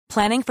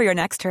Planning for your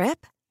next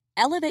trip?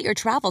 Elevate your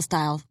travel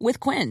style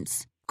with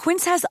Quince.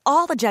 Quince has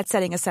all the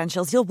jet-setting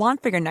essentials you'll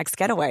want for your next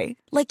getaway,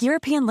 like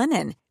European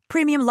linen,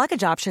 premium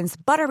luggage options,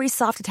 buttery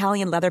soft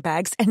Italian leather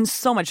bags, and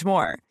so much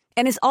more.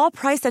 And is all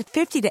priced at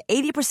 50 to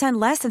 80%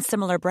 less than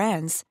similar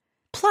brands.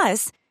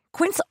 Plus,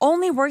 Quince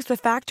only works with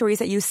factories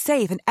that use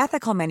safe and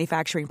ethical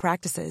manufacturing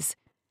practices.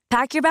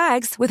 Pack your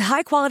bags with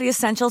high-quality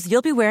essentials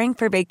you'll be wearing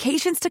for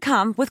vacations to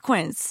come with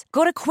Quince.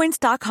 Go to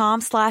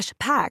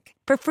quince.com/pack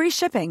for free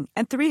shipping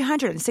and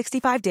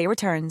 365-day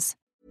returns.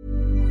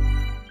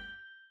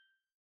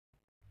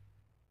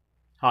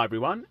 Hi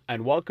everyone,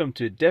 and welcome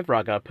to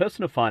Devraga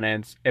Personal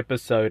Finance,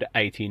 episode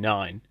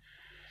 89.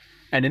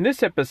 And in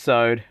this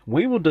episode,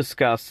 we will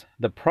discuss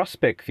the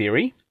prospect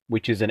theory,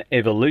 which is an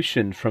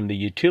evolution from the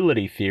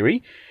utility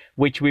theory,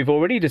 which we've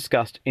already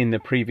discussed in the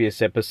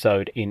previous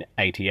episode in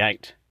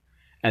 88.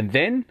 And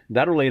then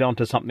that'll lead on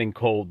to something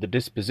called the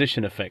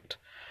disposition effect.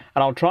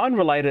 And I'll try and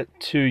relate it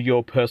to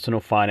your personal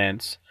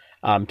finance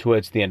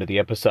towards the end of the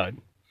episode.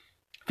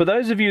 For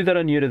those of you that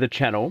are new to the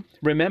channel,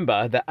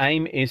 remember the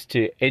aim is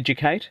to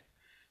educate,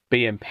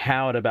 be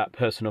empowered about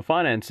personal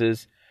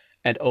finances,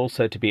 and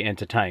also to be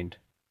entertained.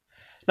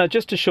 Now,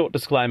 just a short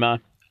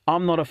disclaimer,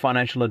 I'm not a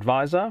financial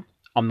advisor,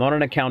 I'm not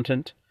an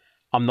accountant,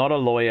 I'm not a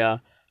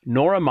lawyer,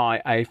 nor am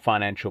I a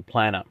financial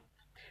planner.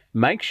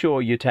 Make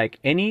sure you take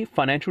any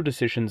financial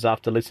decisions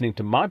after listening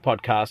to my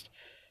podcast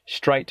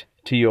straight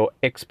to your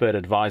expert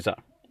advisor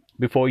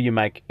before you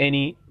make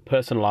any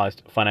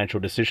personalized financial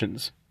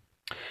decisions.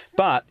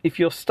 But if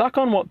you're stuck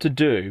on what to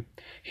do,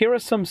 here are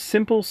some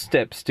simple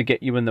steps to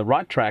get you in the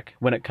right track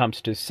when it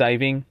comes to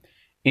saving,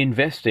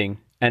 investing,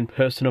 and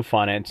personal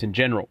finance in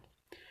general.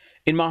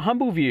 In my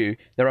humble view,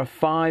 there are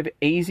 5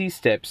 easy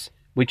steps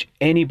which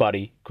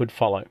anybody could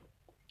follow.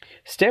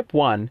 Step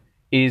 1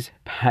 is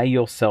pay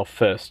yourself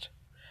first.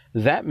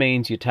 That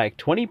means you take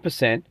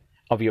 20%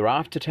 of your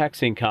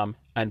after-tax income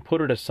and put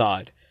it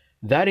aside.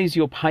 That is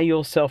your pay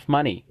yourself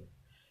money.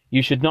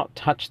 You should not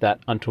touch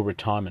that until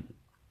retirement.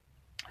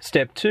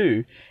 Step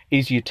 2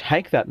 is you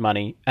take that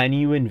money and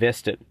you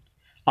invest it,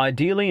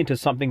 ideally into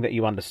something that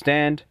you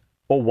understand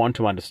or want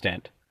to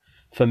understand.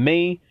 For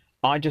me,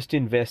 I just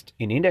invest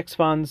in index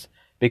funds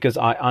because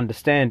I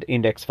understand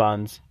index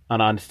funds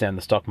and I understand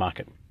the stock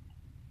market.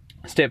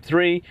 Step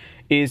 3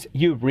 is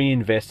you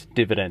reinvest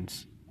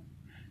dividends.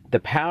 The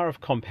power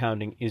of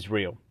compounding is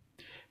real.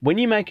 When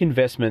you make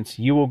investments,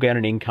 you will get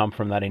an income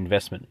from that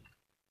investment.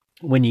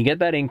 When you get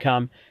that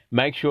income,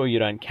 make sure you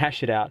don't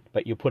cash it out,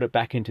 but you put it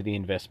back into the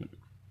investment.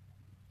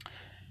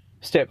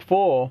 Step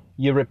 4,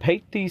 you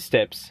repeat these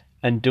steps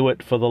and do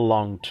it for the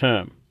long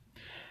term.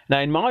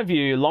 Now, in my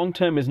view, long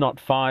term is not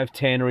 5,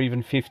 10, or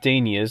even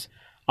 15 years.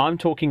 I'm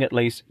talking at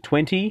least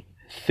 20,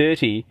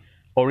 30,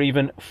 or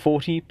even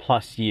 40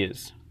 plus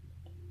years.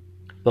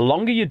 The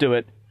longer you do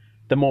it,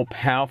 the more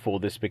powerful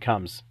this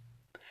becomes.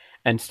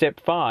 And step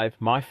 5,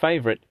 my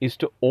favorite, is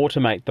to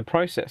automate the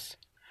process.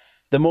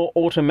 The more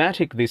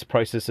automatic these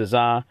processes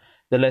are,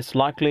 the less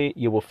likely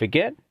you will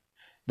forget,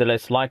 the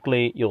less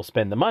likely you'll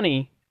spend the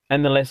money,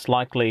 and the less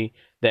likely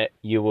that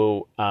you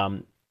will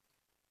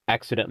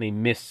accidentally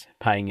miss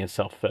paying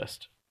yourself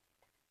first.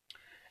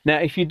 Now,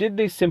 if you did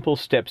these simple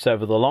steps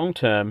over the long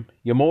term,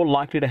 you're more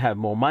likely to have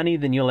more money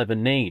than you'll ever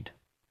need.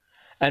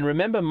 And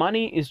remember,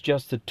 money is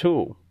just a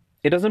tool.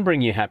 It doesn't bring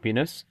you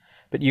happiness,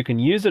 but you can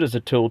use it as a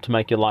tool to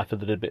make your life a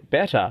little bit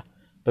better,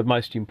 but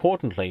most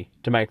importantly,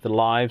 to make the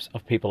lives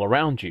of people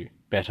around you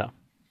better.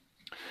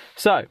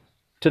 So,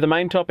 to the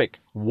main topic,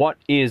 what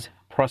is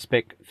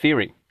prospect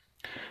theory?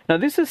 Now,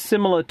 this is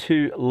similar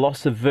to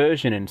loss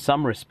aversion in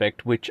some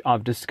respect, which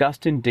I've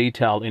discussed in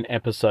detail in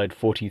episode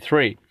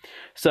 43.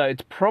 So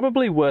it's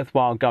probably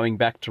worthwhile going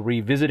back to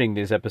revisiting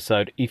this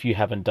episode if you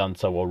haven't done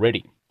so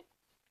already.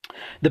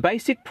 The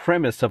basic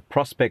premise of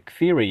prospect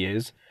theory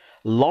is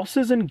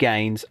losses and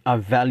gains are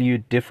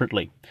valued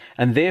differently,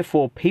 and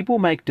therefore people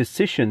make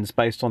decisions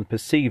based on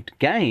perceived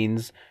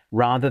gains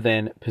rather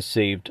than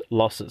perceived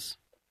losses.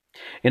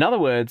 In other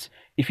words,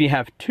 if you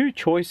have 2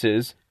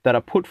 choices that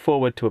are put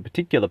forward to a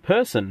particular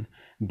person,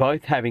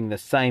 both having the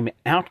same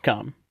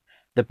outcome,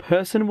 the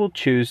person will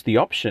choose the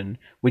option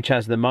which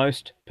has the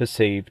most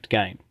perceived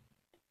gain.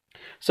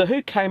 So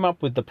who came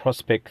up with the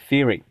prospect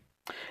theory?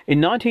 In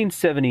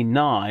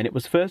 1979, it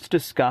was first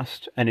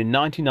discussed, and in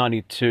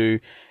 1992,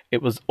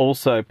 it was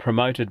also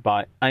promoted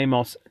by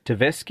Amos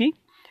Tversky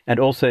and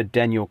also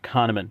Daniel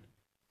Kahneman,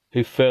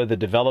 who further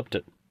developed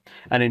it.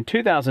 And in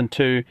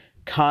 2002,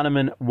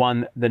 Kahneman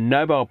won the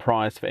Nobel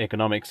Prize for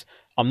Economics.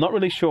 I'm not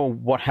really sure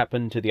what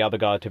happened to the other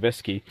guy,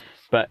 Tversky,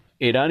 but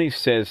it only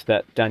says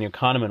that Daniel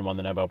Kahneman won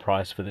the Nobel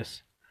Prize for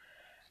this.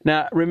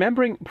 Now,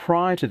 remembering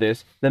prior to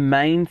this, the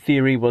main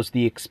theory was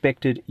the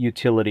expected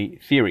utility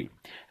theory.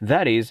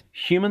 That is,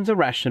 humans are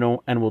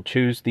rational and will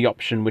choose the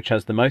option which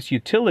has the most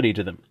utility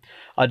to them.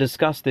 I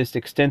discussed this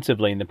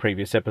extensively in the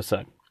previous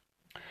episode.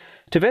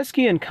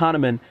 Tversky and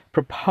Kahneman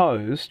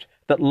proposed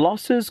that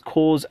losses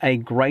cause a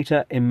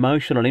greater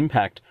emotional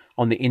impact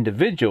on the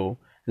individual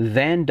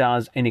than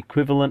does an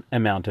equivalent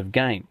amount of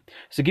gain.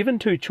 So given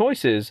two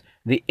choices,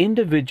 the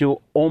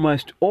individual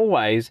almost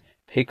always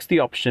picks the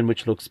option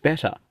which looks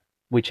better,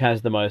 which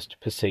has the most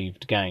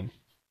perceived gain.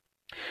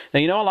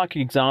 Now, I like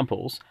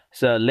examples,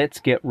 so let's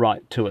get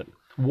right to it.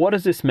 What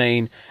does this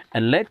mean?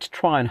 And let's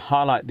try and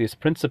highlight this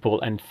principle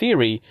and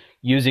theory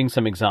using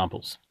some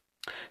examples.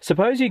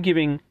 Suppose you're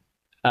giving,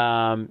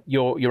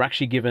 you're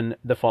actually given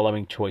the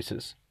following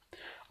choices.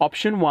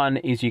 Option 1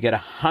 is you get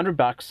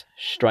 $100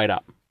 straight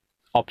up.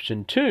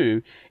 Option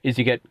 2 is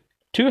you get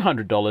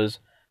 $200,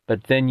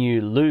 but then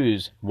you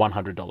lose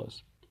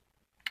 $100.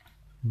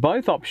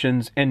 Both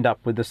options end up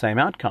with the same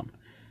outcome,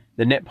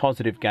 the net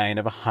positive gain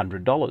of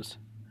 $100.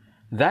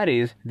 That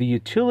is, the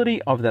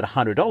utility of that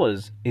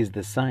 $100 is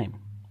the same.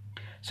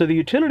 So the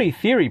utility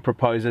theory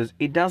proposes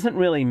it doesn't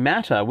really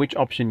matter which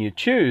option you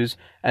choose,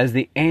 as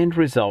the end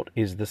result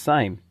is the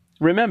same.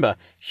 Remember,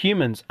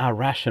 humans are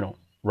rational,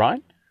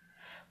 right?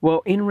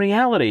 Well, in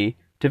reality,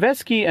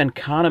 Tversky and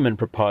Kahneman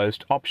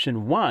proposed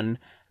option 1,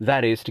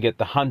 that is to get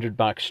the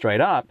 $100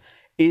 straight up,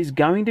 is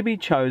going to be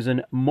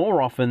chosen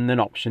more often than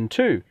option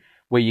 2,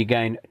 where you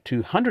gain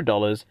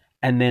 $200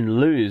 and then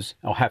lose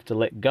or have to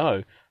let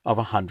go of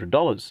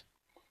 $100.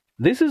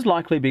 This is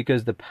likely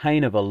because the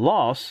pain of a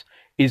loss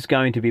is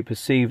going to be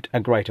perceived a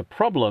greater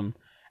problem,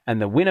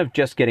 and the win of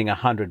just getting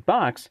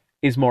 $100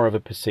 is more of a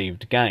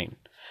perceived gain.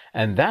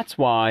 And that's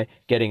why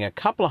getting a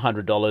couple of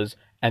 $100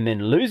 and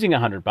then losing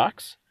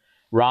 $100,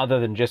 rather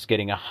than just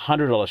getting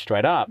 $100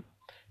 straight up,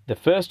 the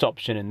first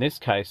option in this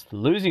case,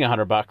 losing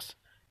 $100,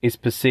 is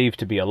perceived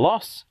to be a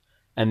loss,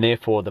 and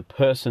therefore the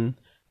person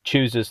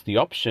chooses the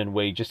option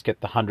where you just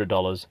get the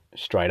 $100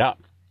 straight up.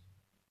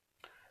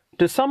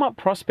 To sum up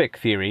prospect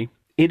theory,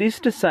 it is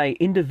to say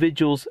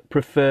individuals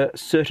prefer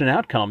certain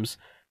outcomes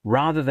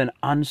rather than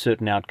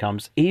uncertain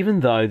outcomes,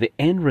 even though the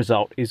end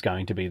result is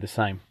going to be the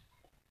same.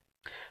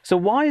 So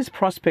why is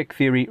prospect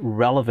theory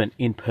relevant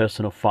in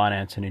personal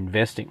finance and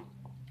investing?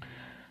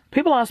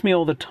 People ask me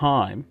all the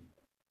time,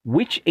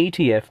 which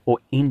ETF or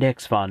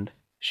index fund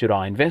should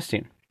I invest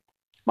in?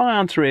 My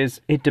answer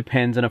is, it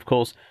depends, and of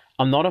course,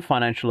 I'm not a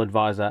financial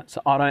advisor,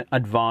 so I don't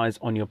advise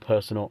on your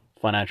personal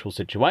financial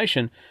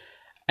situation.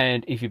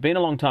 And if you've been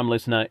a long-time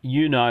listener,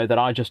 you know that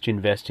I just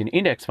invest in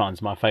index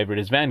funds. My favorite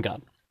is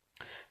Vanguard.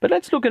 But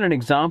let's look at an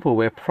example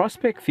where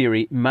prospect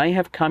theory may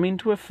have come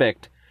into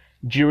effect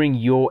during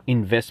your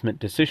investment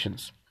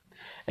decisions,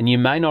 and you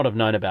may not have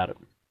known about it.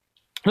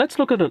 Let's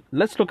look at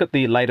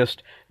the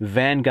latest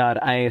Vanguard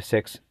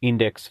ASX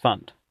index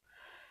fund.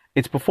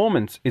 Its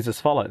performance is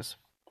as follows.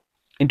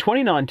 In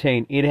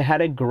 2019, it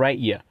had a great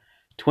year,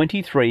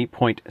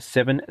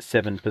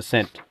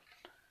 23.77%.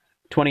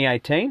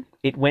 2018,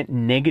 it went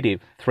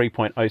negative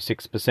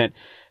 3.06%.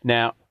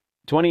 Now,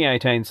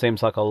 2018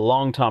 seems like a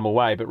long time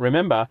away, but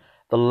remember,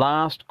 the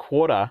last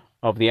quarter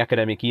of the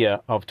academic year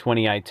of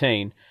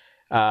 2018,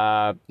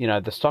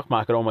 the stock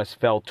market almost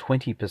fell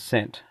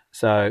 20%.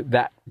 So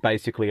that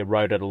basically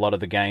eroded a lot of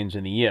the gains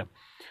in the year.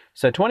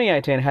 So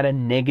 2018 had a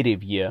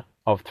negative year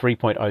of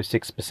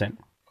 3.06%.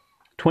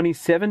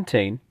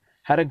 2017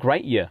 had a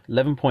great year,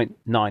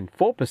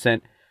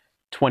 11.94%.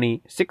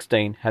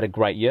 2016 had a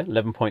great year,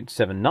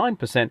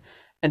 11.79%,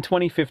 and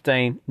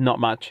 2015, not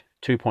much,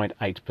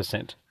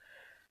 2.8%.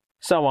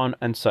 So on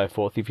and so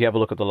forth if you have a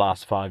look at the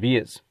last 5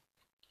 years.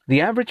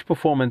 The average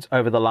performance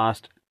over the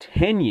last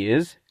 10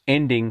 years,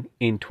 ending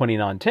in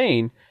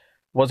 2019,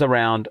 was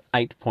around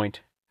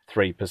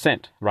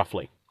 8.3%,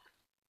 roughly.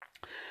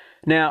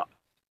 Now,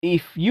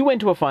 if you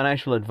went to a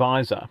financial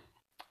advisor,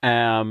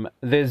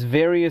 there's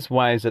various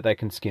ways that they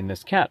can skin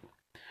this cat.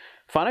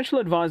 Financial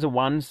Advisor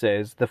 1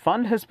 says the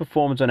fund has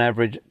performed on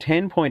average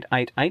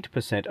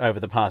 10.88% over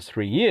the past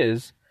 3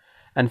 years,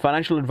 and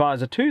Financial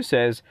Advisor 2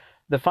 says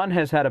the fund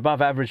has had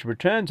above average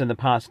returns in the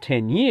past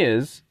 10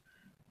 years,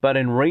 but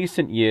in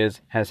recent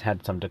years has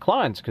had some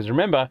declines. Because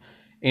remember,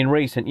 in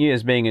recent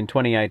years, being in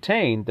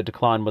 2018, the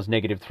decline was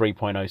negative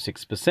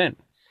 3.06%.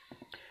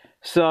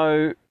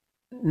 So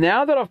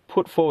now that I've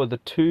put forward the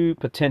two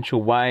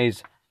potential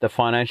ways the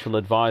financial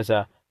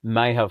advisor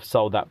may have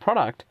sold that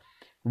product,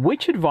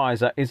 which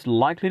advisor is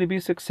likely to be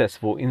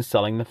successful in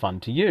selling the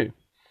fund to you?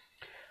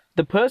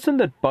 The person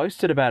that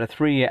boasted about a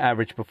 3-year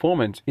average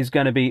performance is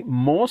going to be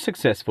more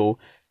successful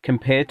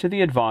compared to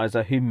the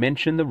advisor who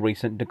mentioned the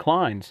recent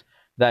declines,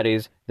 that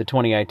is, the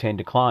 2018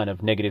 decline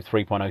of negative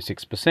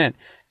 3.06%,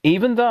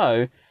 even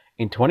though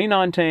in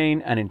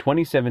 2019 and in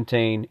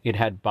 2017 it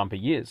had bumper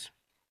years.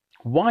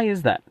 Why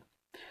is that?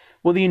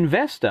 Well, the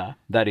investor,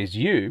 that is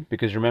you,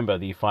 because remember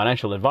the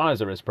financial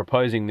advisor is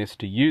proposing this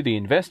to you, the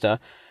investor,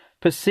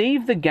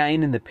 perceive the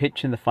gain in the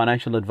pitch in the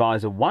Financial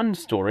Advisor 1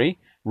 story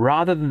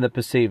rather than the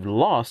perceived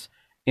loss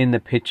in the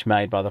pitch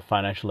made by the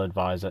Financial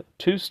Advisor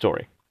 2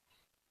 story,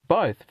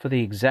 both for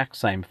the exact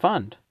same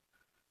fund.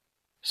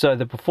 So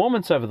the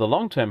performance over the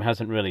long term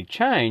hasn't really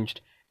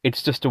changed,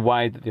 it's just a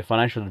way that the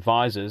financial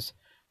advisors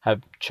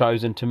have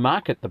chosen to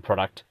market the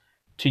product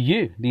to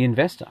you, the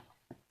investor.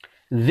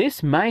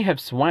 This may have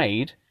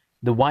swayed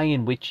the way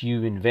in which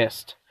you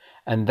invest,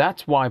 and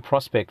that's why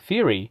prospect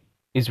theory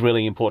is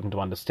really important to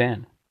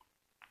understand.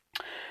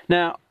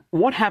 Now,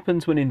 what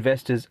happens when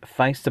investors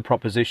face the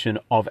proposition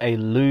of a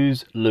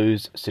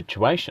lose-lose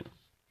situation?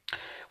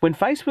 When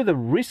faced with a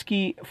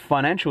risky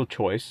financial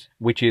choice,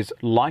 which is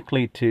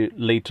likely to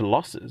lead to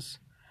losses,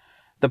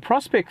 the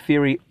prospect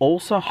theory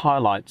also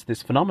highlights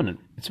this phenomenon.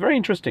 It's very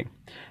interesting.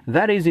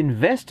 That is,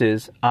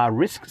 investors are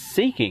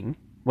risk-seeking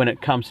when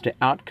it comes to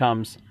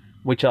outcomes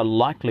which are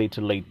likely to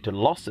lead to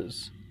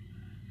losses.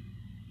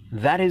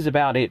 That is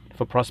about it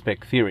for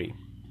prospect theory.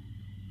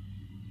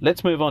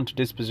 Let's move on to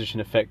disposition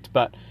effect,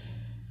 but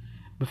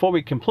before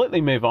we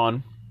completely move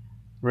on,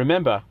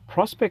 remember,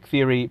 prospect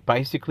theory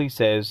basically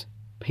says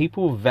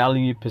people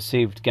value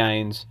perceived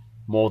gains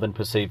more than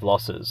perceived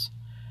losses.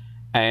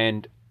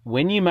 And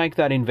when you make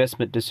that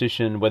investment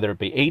decision, whether it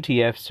be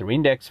ETFs or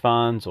index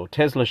funds or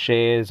Tesla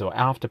shares or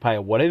Afterpay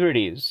or whatever it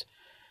is,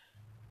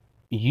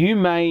 you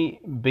may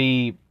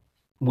be,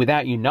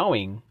 without you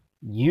knowing,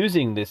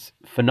 using this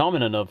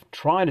phenomenon of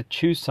trying to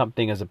choose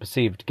something as a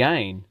perceived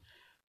gain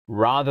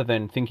rather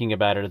than thinking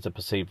about it as a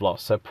perceived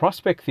loss. So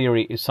prospect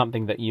theory is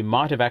something that you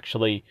might have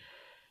actually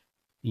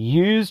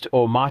used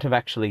or might have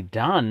actually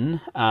done,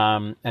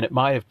 and it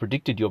might have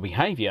predicted your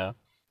behavior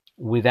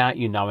without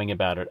you knowing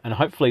about it. And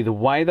hopefully the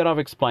way that I've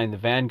explained the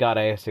Vanguard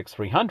ASX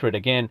 300,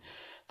 again,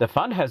 the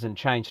fund hasn't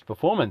changed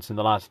performance in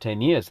the last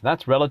 10 years.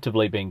 That's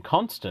relatively been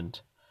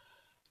constant.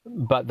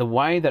 But the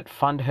way that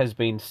fund has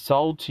been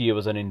sold to you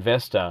as an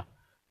investor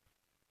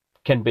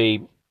can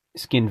be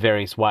skinned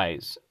various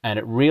ways. And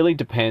it really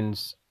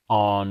depends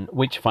on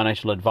which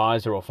financial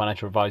advisor or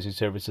financial advisory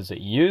services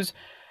that you use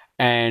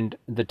and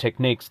the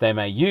techniques they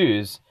may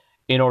use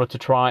in order to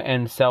try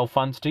and sell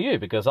funds to you,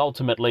 because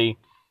ultimately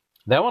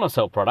they want to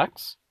sell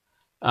products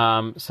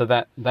so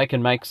that they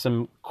can make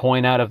some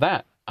coin out of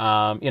that,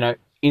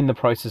 in the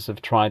process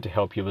of trying to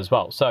help you as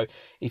well. So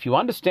if you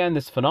understand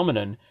this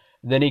phenomenon,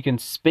 then you can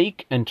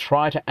speak and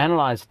try to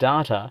analyze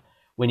data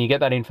when you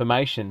get that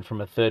information from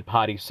a third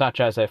party,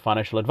 such as a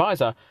financial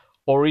advisor,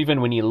 or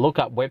even when you look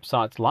up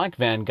websites like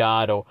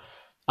Vanguard or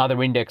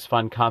other index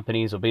fund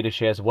companies or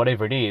BetaShares,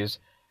 whatever it is,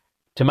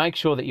 to make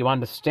sure that you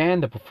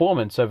understand the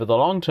performance over the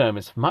long term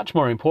is much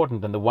more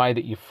important than the way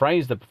that you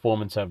phrase the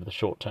performance over the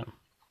short term.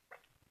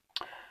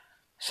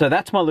 So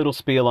that's my little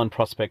spiel on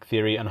prospect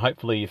theory, and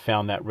hopefully you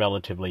found that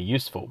relatively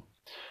useful.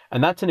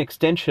 And that's an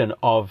extension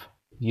of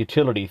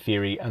utility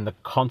theory and the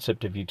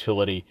concept of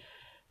utility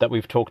that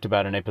we've talked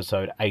about in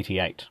episode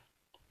 88.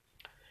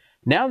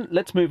 Now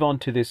let's move on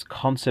to this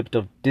concept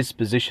of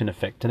disposition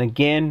effect. And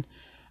again,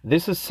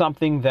 this is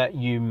something that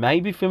you may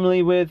be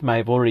familiar with, may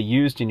have already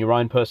used in your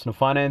own personal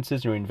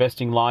finances, your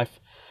investing life,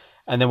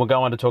 and then we'll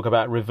go on to talk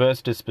about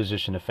reverse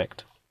disposition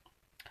effect.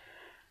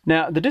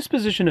 Now, the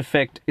disposition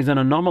effect is an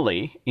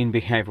anomaly in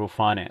behavioral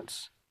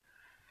finance.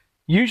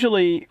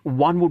 Usually,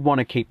 one would want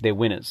to keep their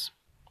winners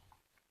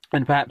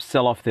and perhaps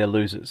sell off their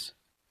losers.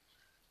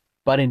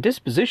 But in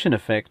disposition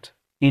effect,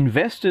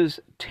 investors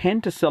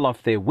tend to sell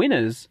off their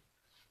winners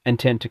and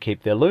tend to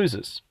keep their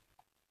losers.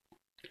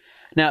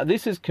 Now,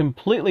 this is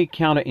completely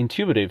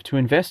counterintuitive to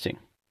investing.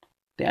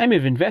 The aim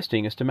of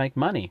investing is to make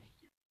money,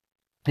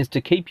 is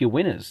to keep your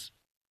winners.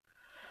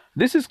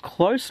 This is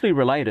closely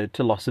related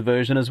to loss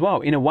aversion as well,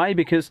 in a way,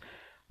 because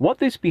what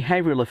this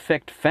behavioral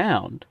effect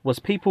found was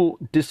people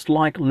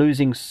dislike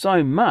losing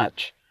so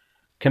much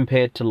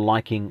compared to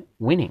liking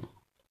winning.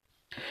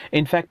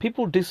 In fact,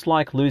 people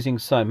dislike losing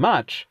so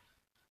much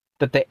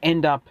that they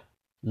end up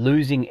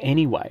losing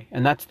anyway,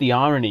 and that's the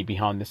irony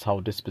behind this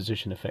whole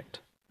disposition effect.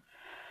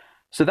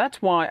 So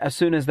that's why as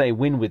soon as they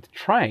win with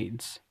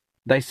trades,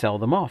 they sell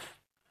them off,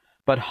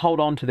 but hold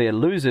on to their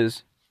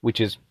losers,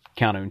 which is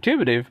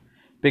counterintuitive,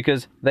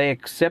 because they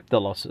accept the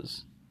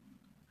losses.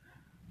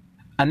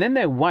 And then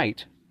they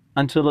wait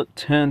until it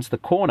turns the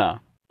corner.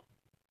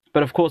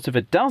 But of course, if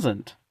it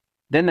doesn't,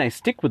 then they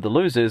stick with the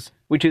losers,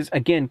 which is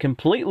again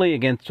completely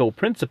against all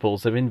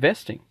principles of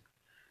investing.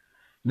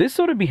 This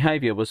sort of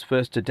behavior was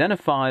first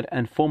identified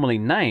and formally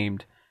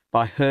named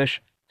by Hirsch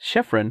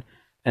Sheffrin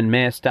and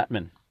Meyer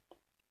Statman.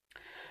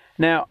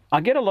 Now,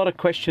 I get a lot of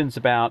questions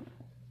about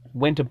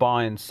when to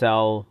buy and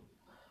sell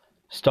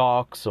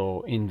stocks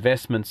or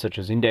investments such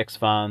as index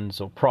funds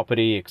or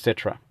property,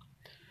 etc.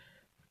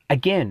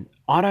 Again,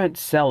 I don't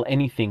sell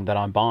anything that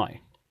I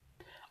buy.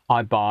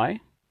 I buy,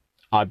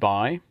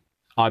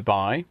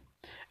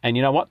 and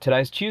you know what?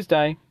 Today's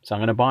Tuesday, so I'm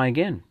going to buy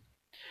again.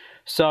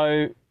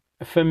 So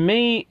for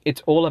me,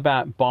 it's all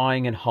about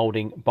buying and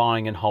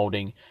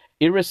holding,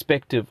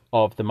 irrespective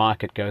of the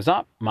market goes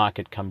up,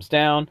 market comes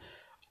down.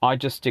 I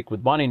just stick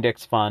with one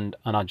index fund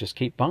and I just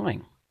keep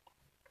buying.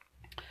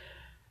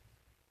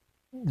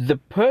 The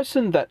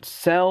person that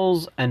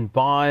sells and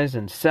buys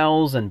and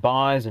sells and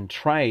buys and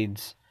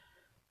trades,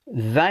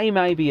 they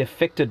may be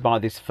affected by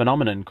this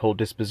phenomenon called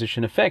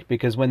disposition effect,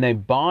 because when they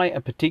buy a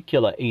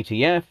particular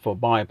ETF or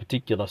buy a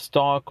particular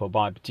stock or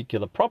buy a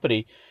particular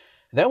property,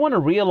 they want to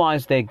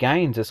realize their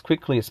gains as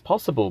quickly as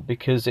possible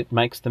because it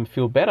makes them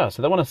feel better.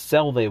 So they want to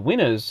sell their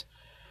winners,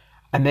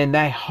 and then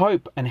they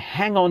hope and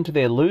hang on to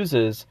their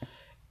losers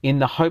in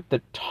the hope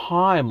that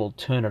time will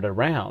turn it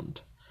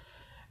around.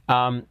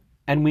 And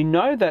And we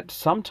know that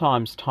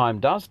sometimes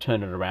time does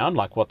turn it around,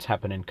 like what's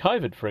happened in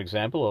COVID, for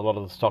example. A lot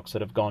of the stocks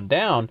that have gone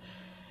down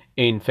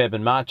in Feb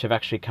and March have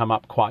actually come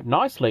up quite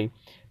nicely.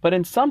 But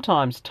in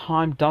sometimes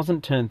time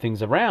doesn't turn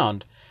things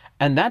around.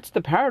 And that's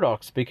the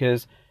paradox,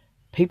 because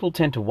people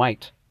tend to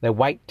wait. They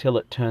wait till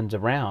it turns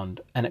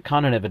around, and it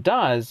kind of never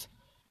does.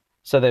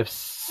 So they've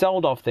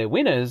sold off their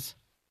winners,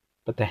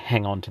 but they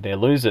hang on to their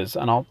losers.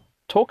 And I'll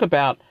talk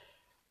about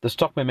the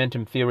stock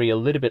momentum theory a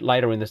little bit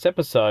later in this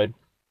episode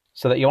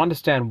so that you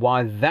understand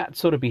why that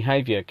sort of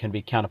behavior can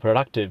be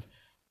counterproductive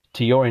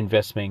to your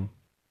investing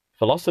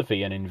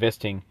philosophy and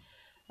investing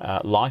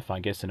life, I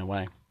guess, in a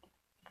way.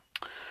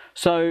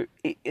 So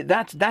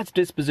that's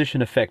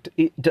disposition effect.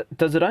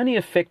 Does it only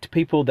affect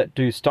people that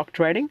do stock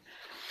trading?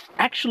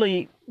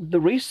 Actually,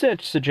 the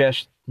research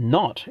suggests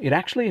not. It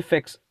actually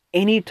affects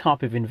any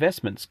type of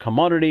investments,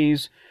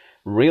 commodities,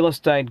 real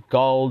estate,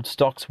 gold,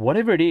 stocks,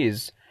 whatever it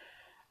is.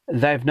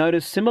 They've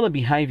noticed similar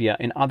behavior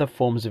in other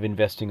forms of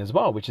investing as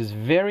well, which is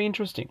very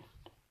interesting.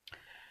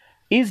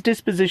 Is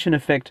disposition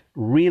effect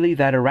really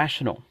that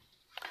irrational?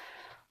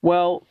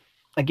 Well,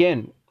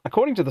 again,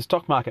 according to the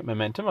stock market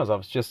momentum, as I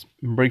was just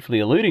briefly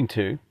alluding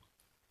to,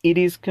 it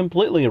is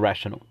completely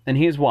irrational. And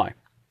here's why.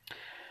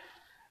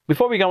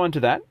 Before we go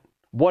into that,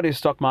 what is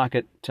stock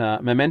market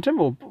momentum?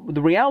 Well,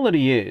 the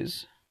reality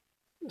is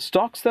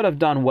stocks that have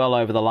done well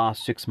over the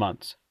last 6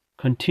 months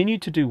continue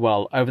to do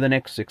well over the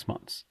next 6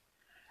 months.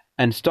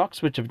 And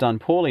stocks which have done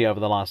poorly over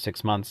the last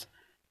 6 months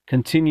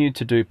continue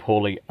to do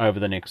poorly over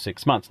the next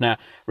 6 months. Now,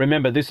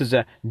 remember, this is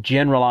a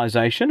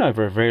generalization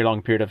over a very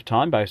long period of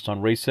time based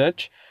on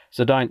research.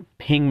 So don't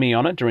ping me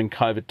on it during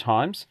COVID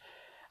times,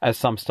 as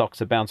some stocks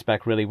have bounced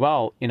back really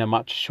well in a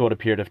much shorter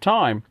period of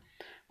time.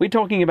 We're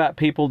talking about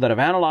people that have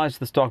analyzed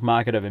the stock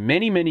market over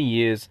many, many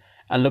years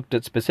and looked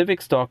at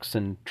specific stocks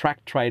and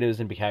tracked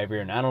traders and behavior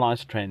and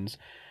analyzed trends.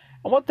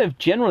 And what they've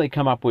generally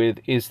come up with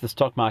is the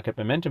stock market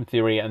momentum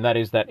theory, and that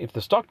is that if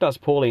the stock does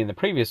poorly in the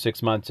previous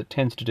 6 months, it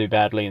tends to do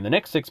badly in the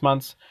next 6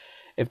 months.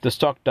 If the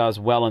stock does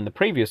well in the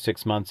previous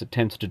 6 months, it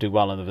tends to do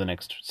well in the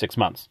next 6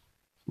 months.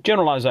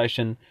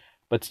 Generalization,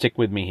 but stick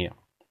with me here.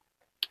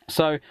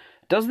 So,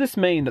 does this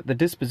mean that the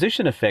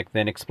disposition effect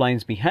then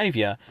explains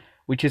behavior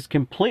which is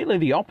completely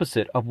the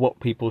opposite of what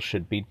people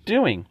should be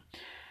doing?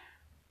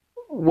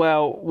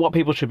 Well, what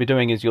people should be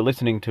doing is you're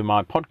listening to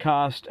my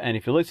podcast, and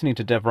if you're listening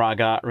to Dev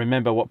Raga,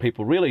 remember what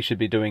people really should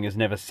be doing is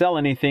never sell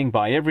anything,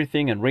 buy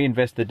everything, and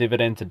reinvest the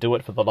dividends and do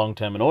it for the long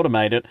term and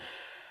automate it.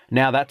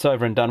 Now that's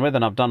over and done with,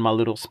 and I've done my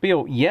little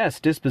spiel.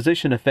 Yes,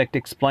 disposition effect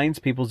explains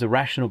people's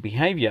irrational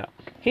behavior.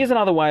 Here's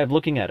another way of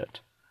looking at it.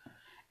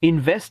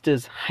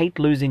 Investors hate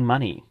losing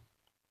money,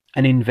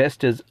 and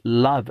investors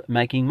love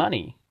making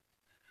money.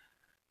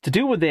 To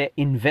deal with their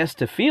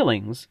investor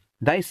feelings,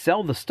 they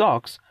sell the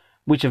stocks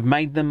which have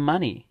made them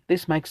money.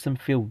 This makes them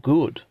feel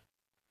good.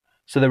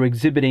 So they're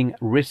exhibiting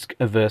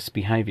risk-averse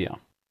behavior.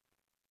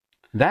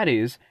 That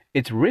is,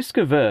 it's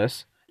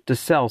risk-averse to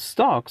sell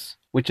stocks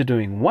which are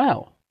doing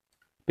well,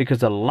 because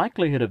the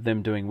likelihood of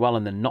them doing well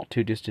in the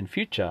not-too-distant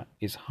future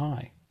is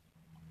high.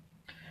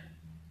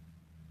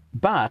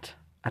 But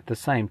at the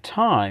same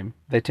time,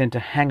 they tend to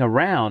hang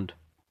around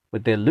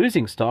with their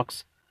losing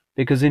stocks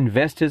because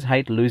investors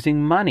hate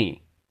losing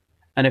money.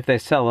 And if they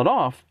sell it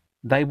off,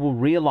 they will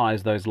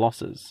realize those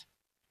losses.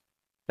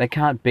 They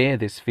can't bear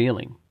this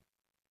feeling.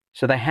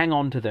 So they hang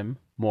on to them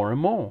more and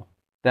more.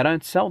 They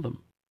don't sell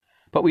them.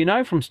 But we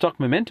know from stock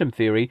momentum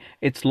theory,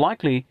 it's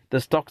likely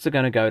the stocks are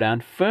going to go down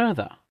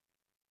further.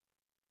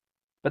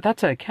 But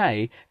that's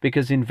okay,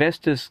 because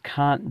investors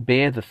can't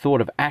bear the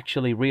thought of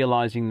actually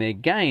realizing their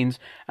gains,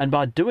 and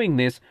by doing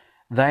this,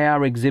 they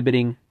are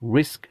exhibiting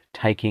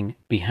risk-taking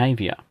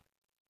behavior.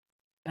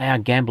 They are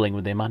gambling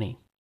with their money.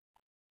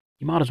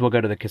 You might as well go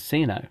to the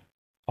casino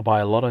or buy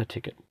a lotto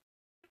ticket.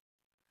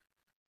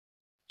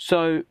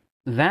 So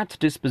that's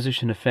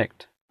disposition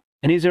effect.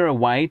 And is there a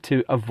way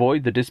to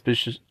avoid the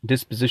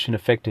disposition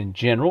effect in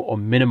general, or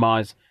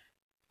minimize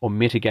or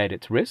mitigate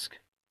its risk?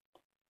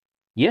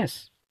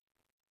 Yes.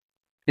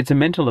 It's a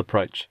mental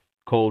approach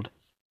called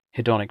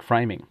hedonic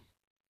framing.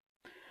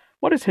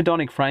 What is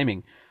hedonic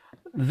framing?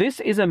 This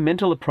is a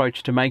mental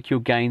approach to make your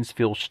gains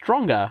feel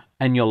stronger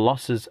and your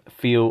losses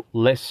feel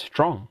less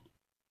strong.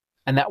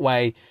 And that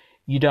way,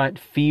 you don't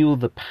feel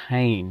the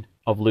pain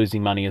of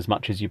losing money as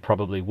much as you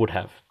probably would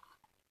have.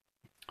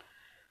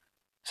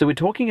 So we're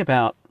talking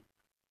about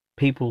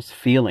people's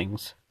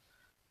feelings,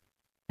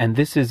 and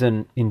this is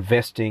an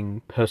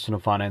investing personal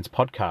finance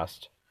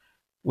podcast,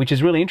 which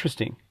is really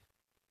interesting.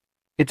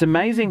 It's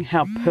amazing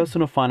how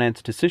personal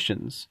finance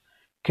decisions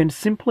can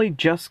simply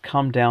just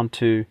come down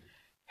to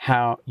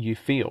how you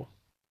feel.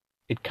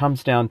 It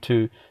comes down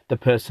to the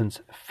person's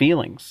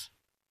feelings.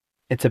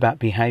 It's about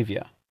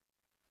behavior.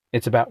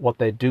 It's about what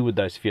they do with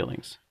those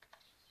feelings.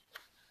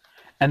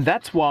 And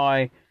that's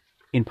why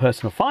in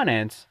personal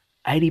finance,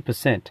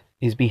 80%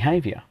 is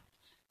behavior.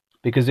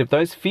 Because if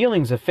those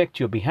feelings affect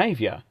your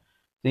behavior,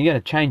 then you're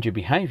going to change your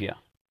behavior.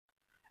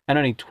 And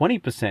only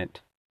 20%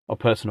 of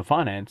personal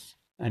finance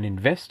and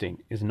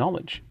investing is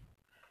knowledge.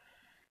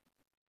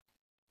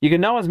 You can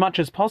know as much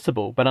as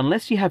possible, but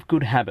unless you have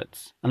good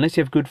habits, unless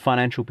you have good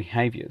financial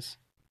behaviors,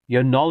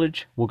 your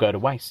knowledge will go to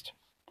waste.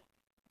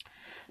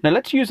 Now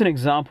let's use an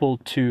example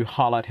to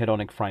highlight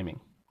hedonic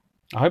framing.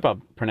 I hope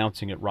I'm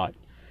pronouncing it right.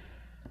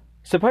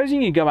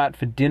 Supposing you go out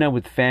for dinner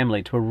with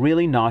family to a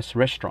really nice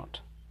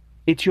restaurant.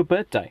 It's your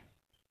birthday.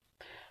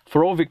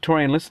 For all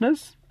Victorian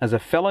listeners, as a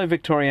fellow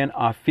Victorian,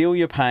 I feel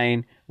your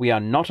pain. We are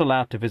not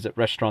allowed to visit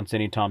restaurants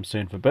anytime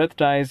soon for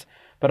birthdays,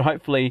 but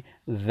hopefully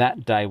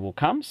that day will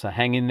come, so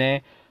hang in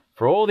there.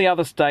 For all the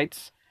other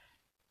states,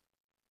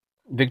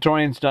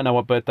 Victorians don't know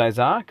what birthdays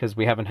are because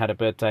we haven't had a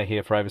birthday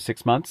here for over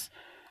 6 months.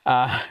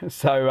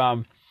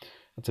 So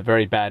it's a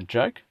very bad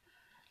joke.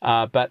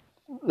 But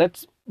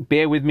let's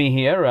bear with me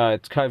here.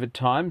 It's COVID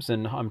times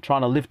and I'm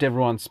trying to lift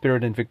everyone's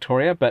spirit in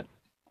Victoria, but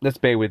let's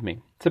bear with me.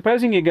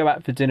 Supposing you go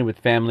out for dinner with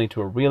family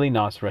to a really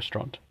nice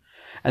restaurant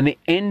and the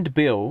end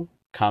bill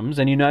comes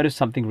and you notice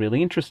something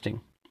really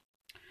interesting.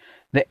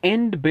 The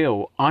end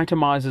bill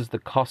itemizes the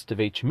cost of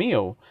each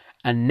meal,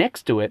 and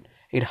next to it,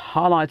 it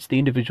highlights the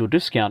individual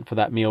discount for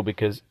that meal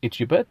because it's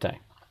your birthday.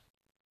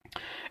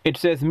 It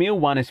says meal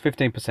 1 is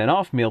 15%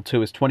 off, meal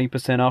 2 is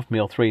 20% off,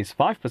 meal 3 is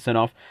 5%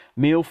 off,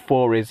 meal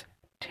 4 is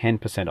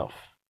 10% off.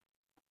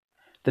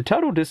 The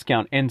total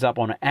discount ends up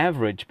on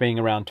average being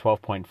around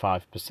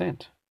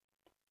 12.5%.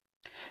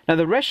 Now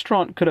the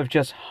restaurant could have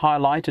just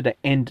highlighted an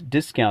end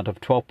discount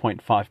of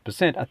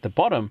 12.5% at the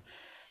bottom,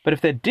 but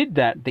if they did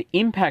that, the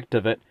impact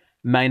of it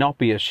may not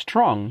be as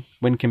strong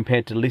when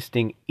compared to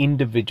listing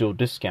individual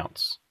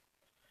discounts.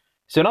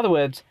 So in other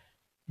words,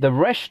 the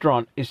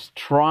restaurant is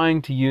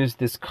trying to use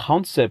this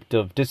concept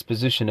of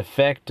disposition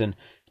effect and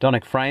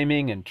hedonic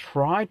framing and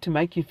try to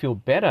make you feel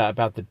better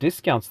about the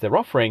discounts they're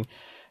offering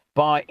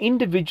by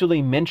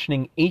individually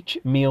mentioning each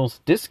meal's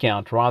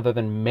discount rather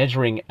than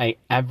measuring an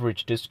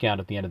average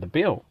discount at the end of the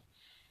bill.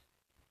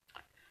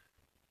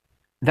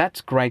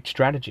 That's great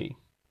strategy.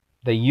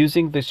 They're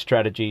using this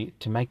strategy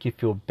to make you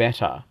feel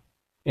better.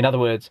 In other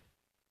words,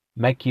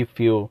 make you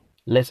feel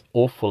less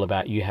awful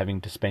about you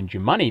having to spend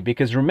your money.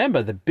 Because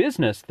remember, the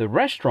business, the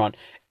restaurant,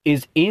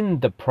 is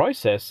in the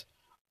process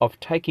of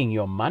taking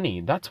your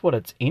money. That's what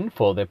it's in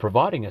for. They're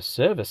providing a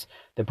service.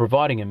 They're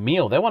providing a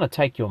meal. They want to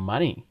take your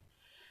money.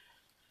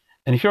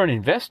 And if you're an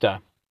investor,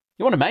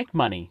 you want to make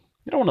money.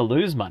 You don't want to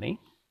lose money.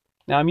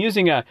 Now, I'm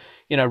using a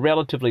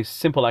relatively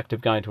simple act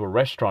of going to a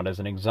restaurant as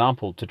an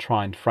example to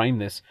try and frame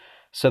this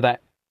so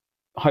that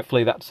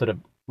hopefully that sort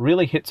of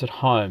really hits at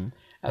home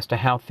as to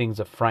how things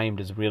are framed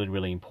is really,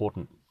 really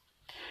important.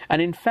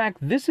 And in fact,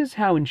 this is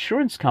how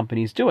insurance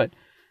companies do it.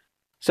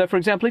 So for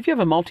example, if you have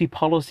a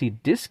multi-policy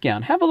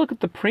discount, have a look at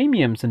the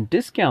premiums and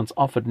discounts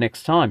offered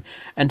next time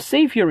and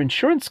see if your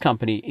insurance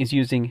company is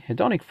using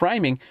hedonic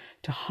framing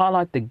to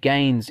highlight the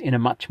gains in a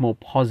much more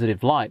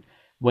positive light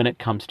when it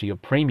comes to your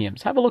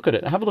premiums. Have a look at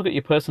it. Have a look at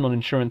your personal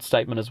insurance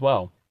statement as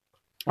well.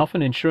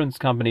 Often insurance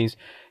companies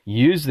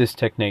use this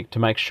technique to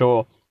make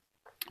sure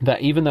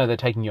that even though they're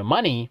taking your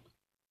money,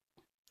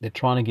 they're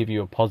trying to give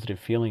you a positive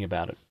feeling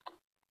about it.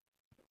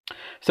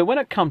 So when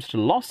it comes to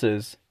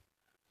losses,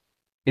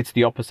 it's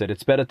the opposite.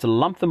 It's better to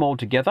lump them all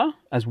together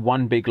as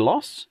one big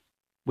loss,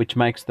 which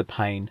makes the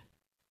pain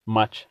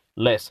much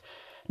less.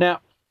 Now,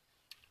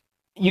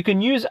 you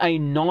can use a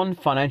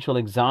non-financial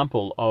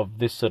example of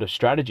this sort of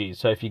strategy.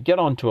 So if you get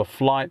onto a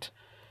flight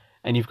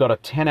and you've got a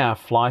 10-hour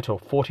flight or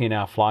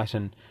 14-hour flight,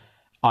 and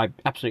I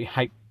absolutely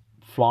hate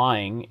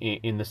flying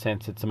in the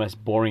sense it's the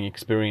most boring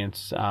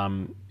experience,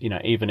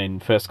 even in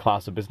first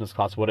class or business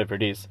class, whatever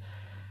it is.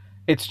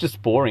 It's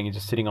just boring. You're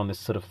just sitting on this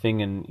sort of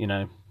thing and,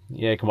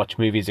 you can watch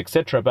movies,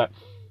 etc. But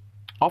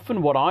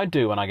often what I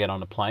do when I get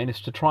on a plane is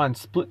to try and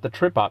split the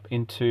trip up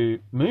into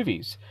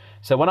movies.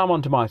 So when I'm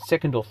onto my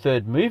second or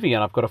third movie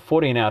and I've got a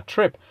 14-hour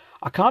trip,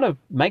 it kind of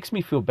makes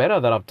me feel better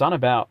that I've done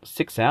about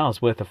 6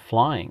 hours worth of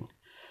flying.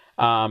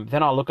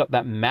 Then I'll look up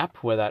that map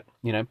where that,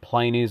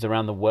 plane is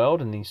around the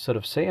world and you sort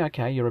of see,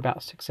 okay, you're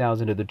about 6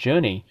 hours into the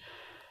journey.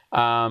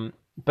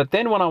 But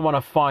then when I want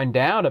to find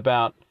out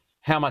about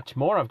how much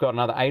more I've got,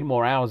 another 8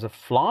 more hours of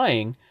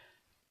flying,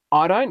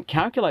 I don't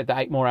calculate the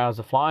 8 more hours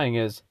of flying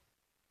as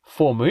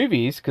 4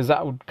 movies because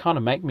that would kind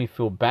of make me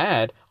feel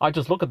bad. I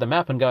just look at the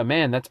map and go,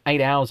 man, that's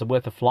 8 hours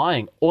worth of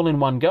flying all in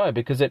one go,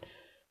 because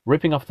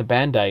ripping off the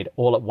Band-Aid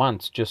all at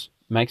once just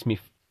makes me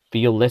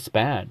feel less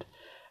bad.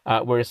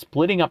 Whereas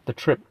splitting up the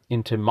trip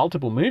into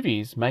multiple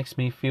movies makes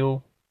me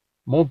feel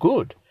more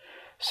good.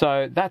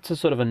 So that's a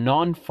sort of a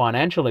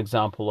non-financial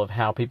example of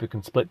how people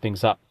can split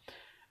things up,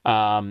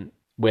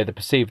 where the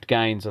perceived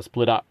gains are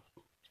split up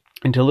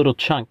into little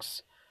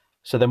chunks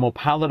so they're more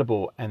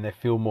palatable and they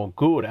feel more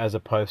good, as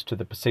opposed to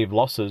the perceived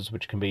losses,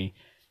 which can be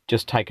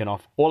just taken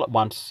off all at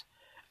once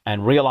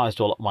and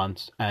realized all at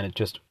once, and it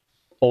just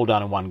all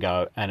done in one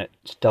go, and it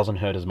doesn't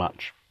hurt as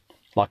much,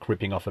 like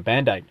ripping off a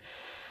Band-Aid.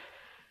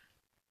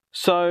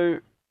 So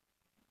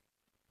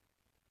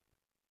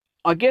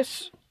I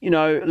guess,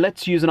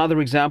 let's use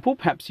another example,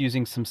 perhaps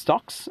using some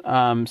stocks.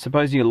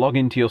 Suppose you log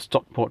into your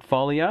stock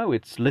portfolio,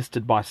 it's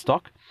listed by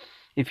stock,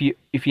 if you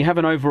have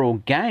an overall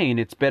gain,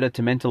 it's better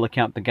to mental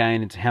account the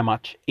gain into how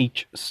much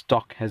each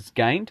stock has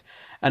gained.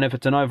 And if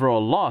it's an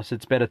overall loss,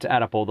 it's better to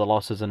add up all the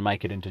losses and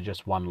make it into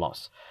just one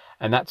loss.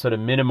 And that sort of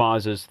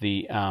minimizes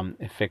the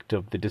effect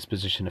of the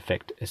disposition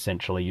effect,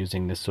 essentially,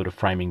 using this sort of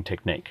framing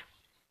technique.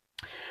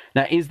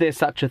 Now, is there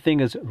such a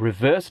thing as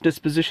reverse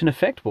disposition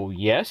effect? Well,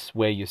 yes,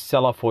 where you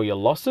sell off all your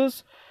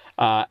losses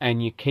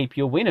and you keep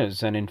your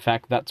winners. And in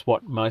fact, that's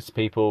what most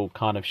people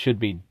kind of should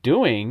be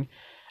doing.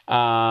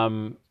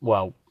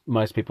 Well,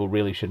 most people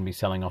really shouldn't be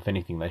selling off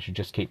anything. They should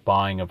just keep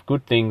buying of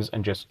good things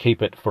and just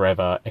keep it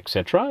forever,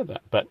 etc.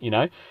 But, you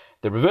know,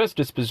 the reverse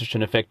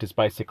disposition effect is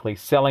basically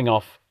selling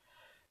off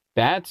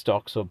bad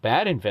stocks or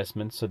bad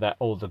investments so that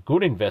all the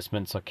good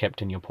investments are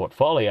kept in your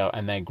portfolio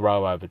and they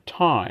grow over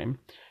time,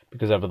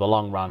 because over the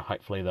long run,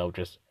 hopefully they'll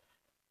just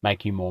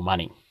make you more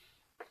money.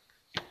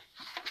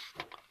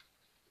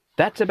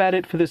 That's about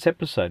it for this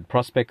episode,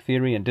 Prospect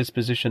Theory and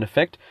Disposition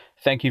Effect.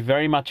 Thank you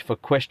very much for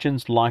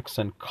questions, likes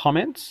and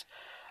comments.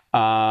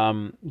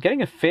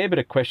 Getting a fair bit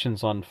of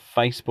questions on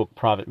Facebook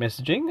private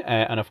messaging,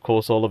 and of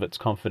course all of it's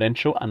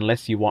confidential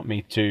unless you want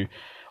me to,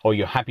 or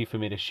you're happy for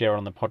me to share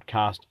on the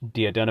podcast,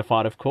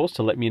 de-identified of course,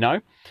 to let me know.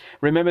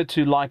 Remember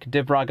to like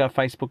Dev Raga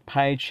Facebook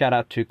page, shout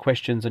out to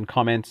questions and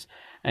comments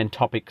and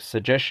topic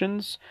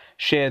suggestions.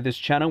 Share this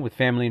channel with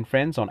family and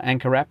friends on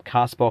Anchor app,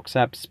 Castbox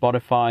app,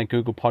 Spotify,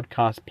 Google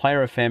Podcasts,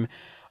 Player FM,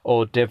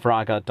 or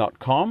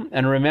devraga.com.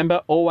 And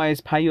remember,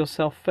 always pay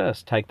yourself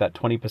first. Take that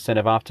 20%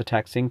 of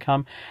after-tax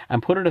income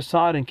and put it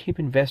aside and keep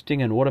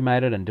investing and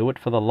automate it and do it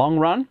for the long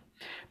run.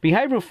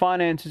 Behavioral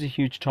finance is a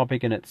huge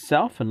topic in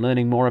itself, and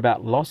learning more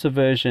about loss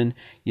aversion,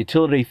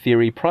 utility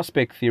theory,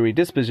 prospect theory,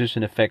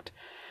 disposition effect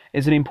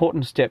is an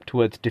important step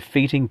towards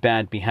defeating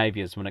bad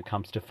behaviors when it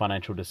comes to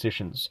financial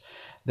decisions.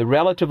 They're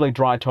relatively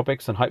dry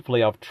topics, and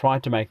hopefully I've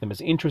tried to make them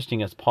as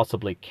interesting as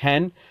possibly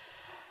can.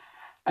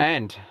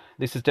 And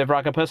this is Dev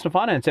Raga Personal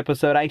Finance,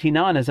 episode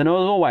 89. As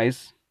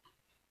always,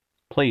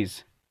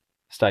 please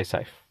stay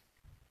safe.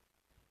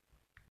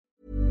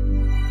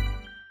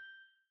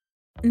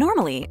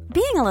 Normally,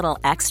 being a little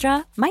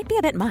extra might be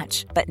a bit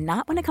much, but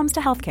not when it comes to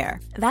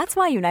healthcare. That's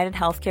why United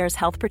Healthcare's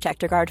Health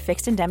Protector Guard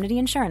fixed indemnity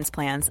insurance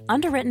plans,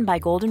 underwritten by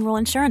Golden Rule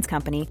Insurance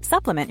Company,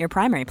 supplement your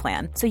primary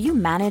plan so you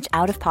manage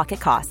out-of-pocket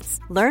costs.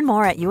 Learn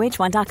more at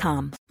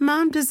UH1.com.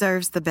 Mom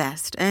deserves the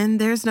best,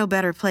 and there's no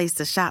better place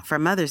to shop for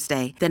Mother's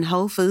Day than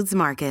Whole Foods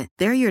Market.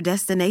 They're your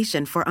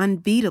destination for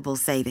unbeatable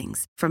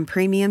savings, from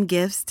premium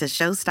gifts to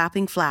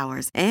show-stopping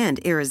flowers and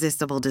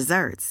irresistible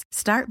desserts.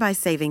 Start by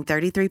saving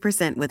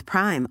 33% with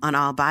Prime on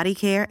all body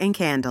care and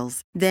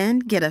candles. Then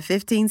get a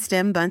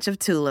 15-stem bunch of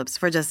tulips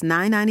for just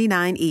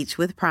 $9.99 each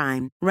with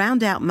Prime.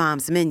 Round out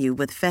Mom's menu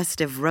with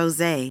festive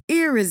rosé,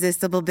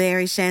 irresistible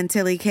berry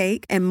chantilly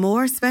cake, and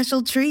more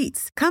special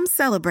treats. Come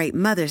celebrate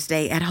Mother's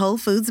Day at Whole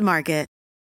Foods Market.